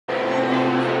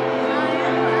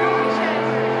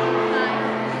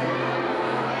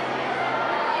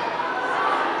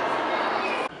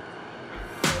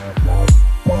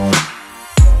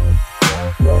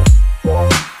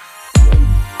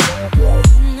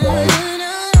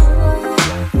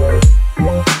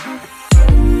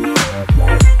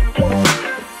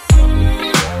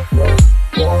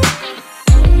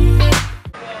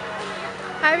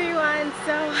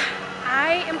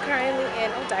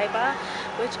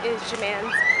is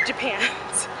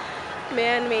Japan's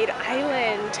man-made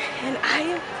island, and I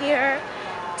am here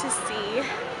to see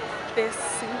this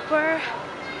super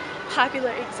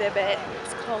popular exhibit.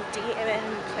 It's called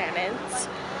DMM Planets,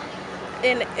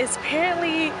 and it's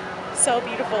apparently so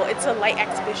beautiful. It's a light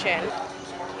exhibition.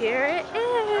 Here it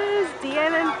is,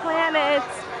 DMM Planets.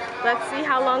 Let's see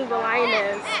how long the line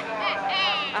is.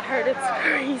 I heard it's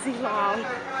crazy long.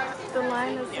 The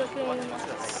line is looking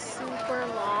super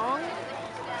long.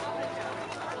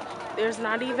 There's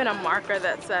not even a marker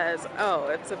that says, oh,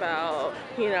 it's about,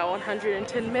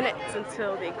 110 minutes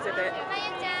until the exhibit.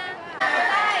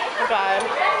 Oh God,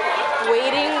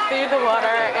 wading through the water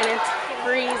and it's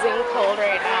freezing cold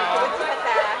right now.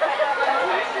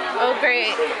 Oh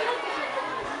great,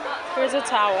 here's a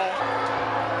towel.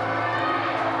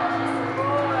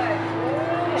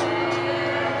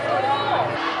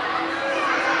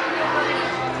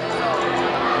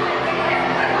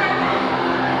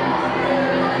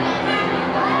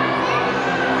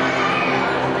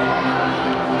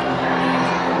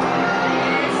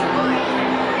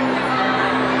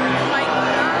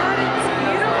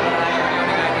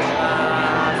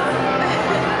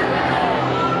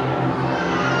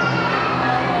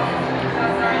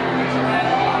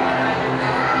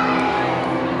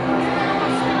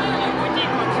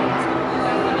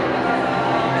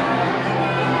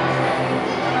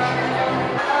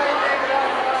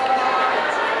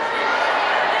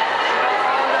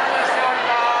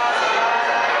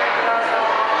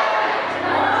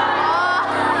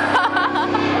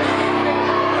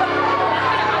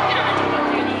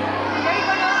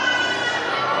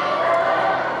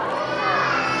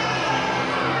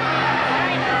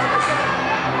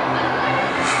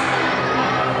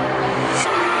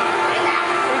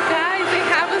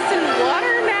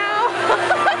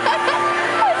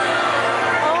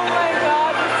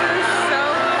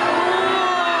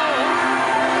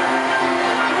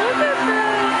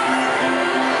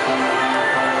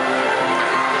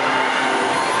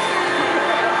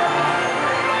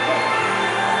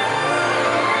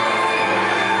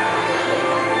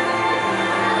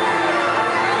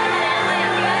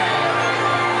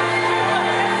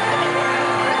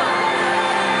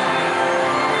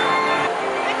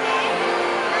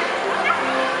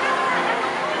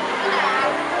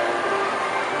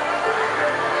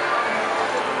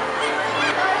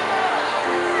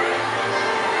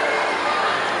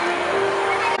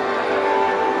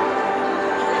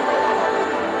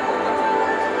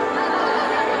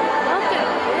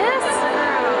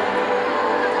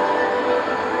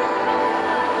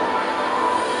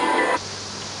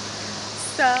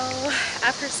 So,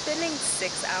 after spending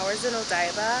 6 hours in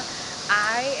Odaiba,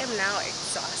 I am now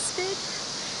exhausted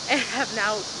and have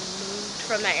now moved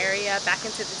from that area back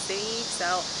into the city.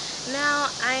 So now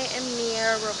I am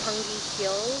near Roppongi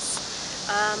Hills,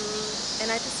 and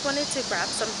I just wanted to grab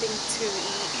something to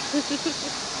eat.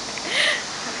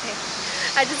 Okay.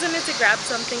 I just wanted to grab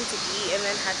something to eat and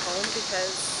then head home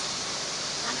because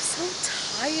I'm so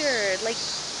tired. Like,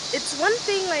 it's one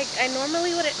thing, like, I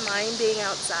normally wouldn't mind being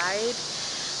outside,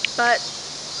 but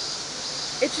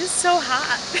it's just so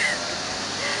hot.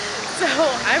 So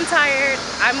I'm tired.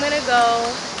 I'm gonna go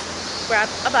grab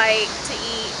a bite to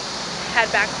eat,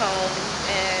 head back home,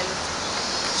 and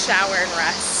shower and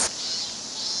rest.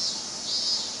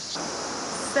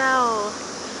 So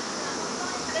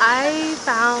I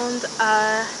found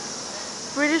a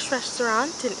British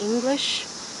restaurant, an English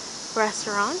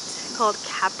restaurant called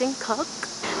Captain Cook.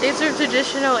 They serve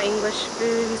traditional English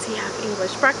foods. You have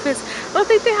English breakfast. I don't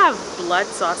think they have blood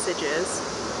sausages.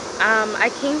 I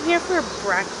came here for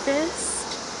breakfast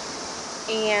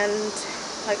and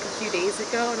like a few days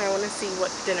ago, and I want to see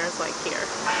what dinner's like here.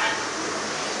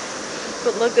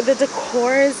 But look, the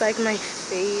decor is like my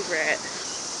favorite.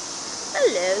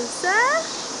 Hello, sir.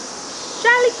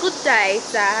 Jolly good day,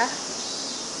 sir.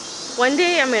 One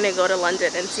day I'm gonna go to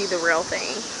London and see the real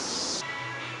thing.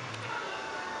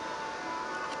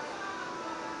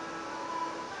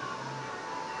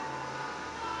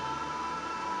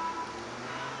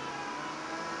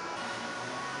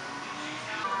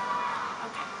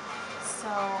 So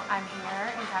I'm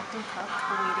here in Captain Cook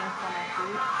waiting for my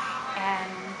food,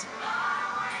 and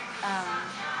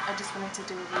I just wanted to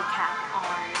do a recap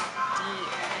on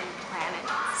DMM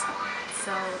Planets.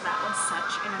 So that was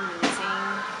such an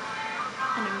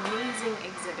amazing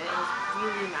exhibit. It was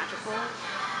really magical,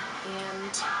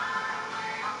 and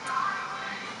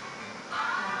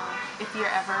if you're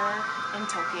ever in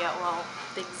Tokyo, well,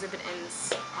 the exhibit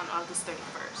ends on August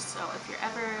 31st. So if you're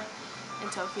ever in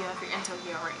Tokyo, if you're in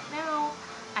Tokyo right now,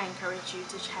 I encourage you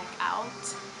to check out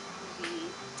the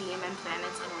DMM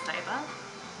Planets in Odaiba.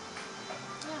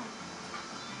 Yeah.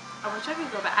 I wish I could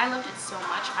go back. I loved it so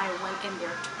much. I went in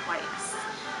there twice.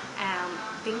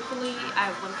 Thankfully, I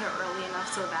went there early enough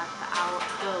so that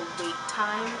the wait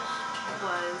time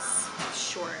was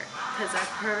short. Because I've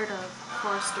heard of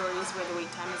horror stories where the wait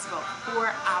time is about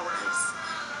 4 hours.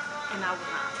 And I would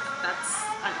not. That's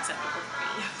unacceptable for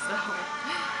me. So,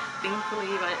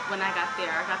 thankfully, when I got there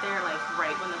like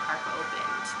right when the park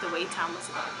opened. The wait time was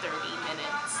about 30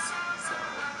 minutes. So,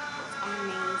 it was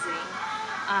amazing.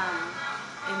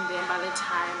 And then by the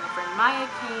time my friend Maya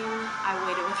came, I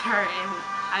waited with her and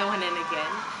I went in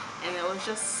again. And it was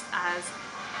just as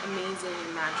amazing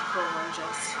and magical and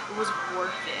just, it was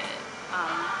worth it.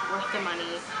 Worth the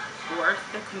money, worth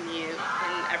the commute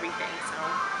and everything. So,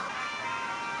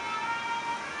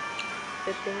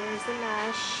 the Bears and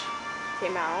Nash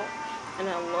came out and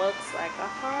it looks like a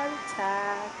heart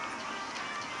attack.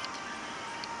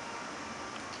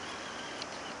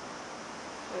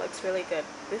 It looks really good.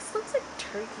 This looks like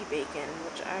turkey bacon,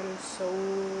 which I'm so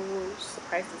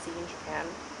surprised to see in Japan.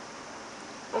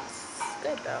 Looks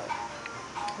good though.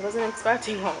 I wasn't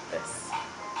expecting all of this.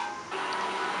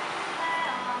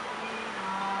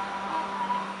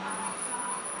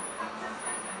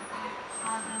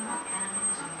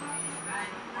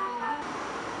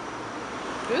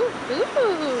 Ooh.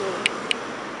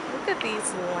 Look at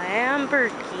these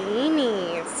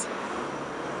Lamborghinis.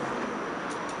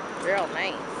 Real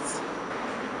nice.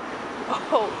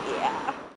 Oh yeah.